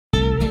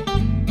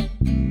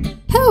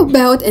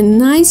about a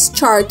nice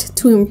chart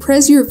to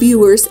impress your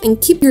viewers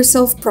and keep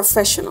yourself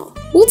professional?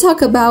 We'll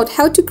talk about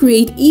how to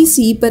create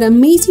easy but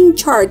amazing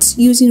charts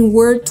using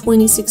Word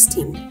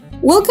 2016.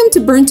 Welcome to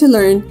Burn to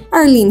Learn,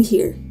 Arlene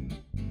here.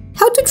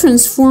 How to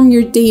transform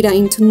your data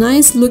into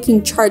nice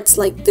looking charts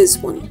like this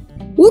one.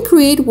 We'll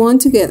create one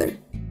together.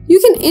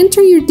 You can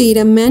enter your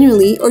data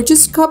manually or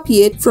just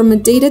copy it from a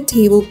data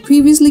table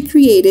previously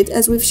created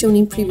as we've shown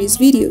in previous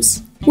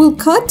videos. We'll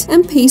cut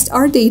and paste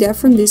our data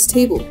from this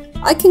table.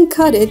 I can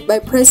cut it by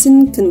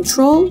pressing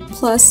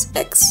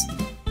Ctrl+X.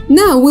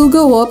 Now we'll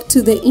go up to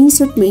the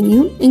Insert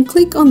menu and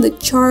click on the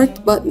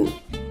Chart button.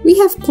 We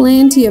have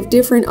plenty of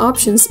different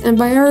options and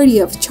variety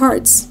of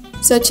charts,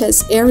 such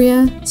as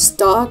area,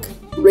 stock,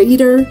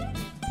 rater.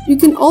 You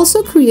can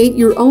also create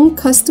your own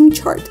custom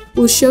chart.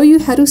 We'll show you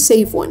how to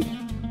save one.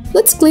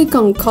 Let's click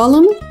on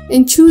Column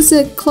and choose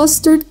a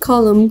Clustered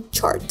Column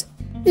chart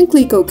and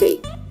click OK.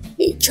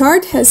 A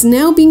chart has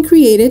now been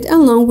created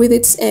along with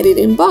its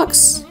editing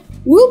box.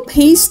 We'll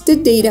paste the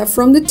data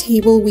from the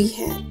table we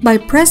had by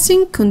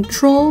pressing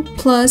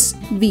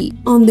Ctrl+V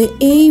on the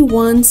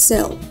A1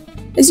 cell.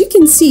 As you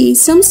can see,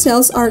 some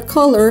cells are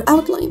color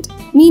outlined,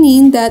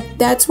 meaning that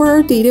that's where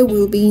our data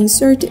will be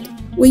inserted.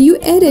 When you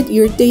edit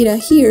your data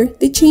here,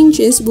 the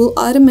changes will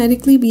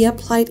automatically be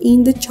applied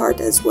in the chart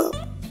as well.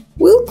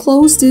 We'll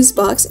close this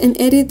box and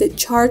edit the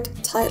chart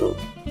title.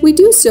 We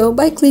do so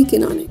by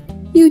clicking on it,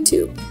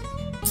 YouTube.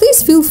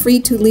 Please feel free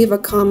to leave a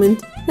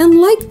comment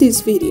and like this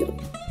video.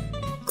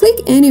 Click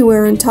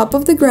anywhere on top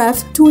of the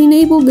graph to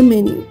enable the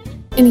menu.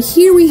 And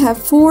here we have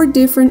 4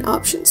 different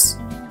options.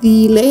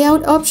 The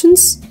layout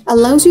options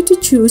allows you to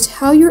choose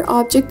how your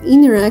object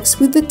interacts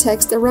with the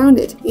text around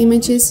it,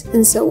 images,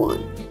 and so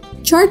on.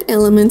 Chart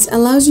elements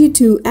allows you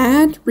to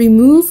add,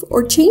 remove,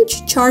 or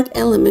change chart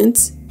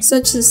elements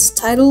such as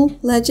title,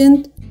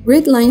 legend,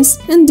 grid lines,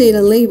 and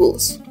data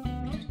labels.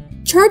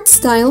 Chart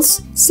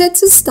styles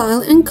sets a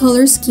style and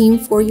color scheme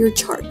for your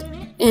chart.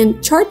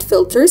 And chart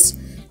filters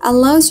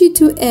allows you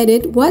to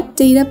edit what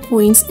data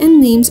points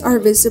and names are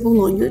visible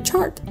on your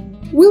chart.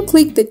 We'll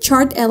click the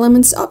Chart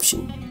Elements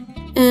option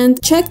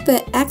and check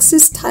the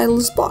Axis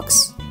Titles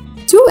box.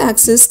 2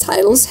 axis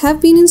titles have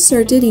been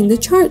inserted in the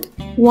chart,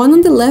 one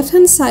on the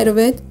left-hand side of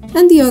it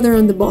and the other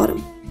on the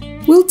bottom.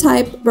 We'll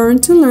type Burn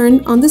to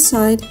Learn on the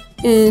side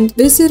and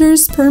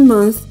Visitors per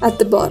month at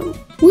the bottom.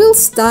 We'll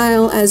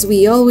style as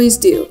we always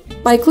do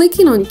by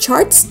clicking on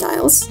Chart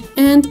Styles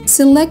and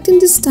selecting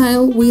the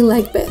style we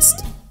like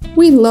best.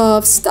 We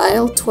love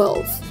Style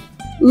 12.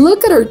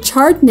 Look at our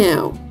chart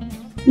now.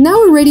 Now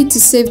we're ready to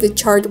save the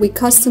chart we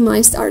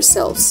customized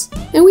ourselves.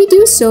 And we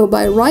do so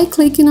by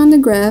right-clicking on the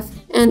graph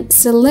and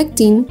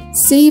selecting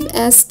Save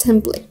as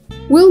Template.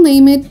 We'll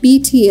name it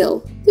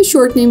BTL, the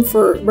short name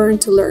for Burn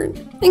to Learn,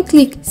 and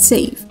click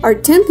Save. Our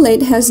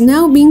template has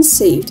now been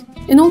saved,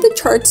 and all the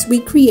charts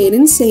we create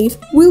and save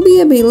will be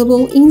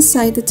available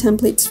inside the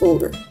Templates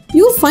folder.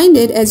 You'll find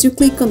it as you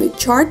click on the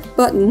Chart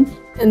button,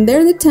 and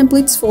there the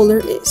Templates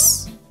folder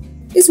is.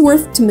 It's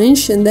worth to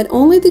mention that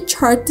only the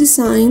chart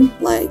design,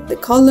 like the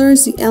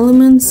colors, the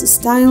elements, the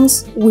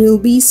styles, will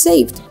be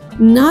saved,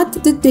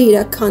 not the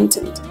data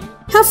content.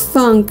 Have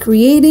fun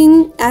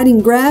creating, adding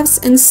graphs,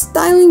 and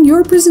styling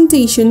your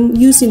presentation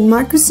using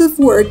Microsoft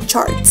Word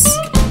charts.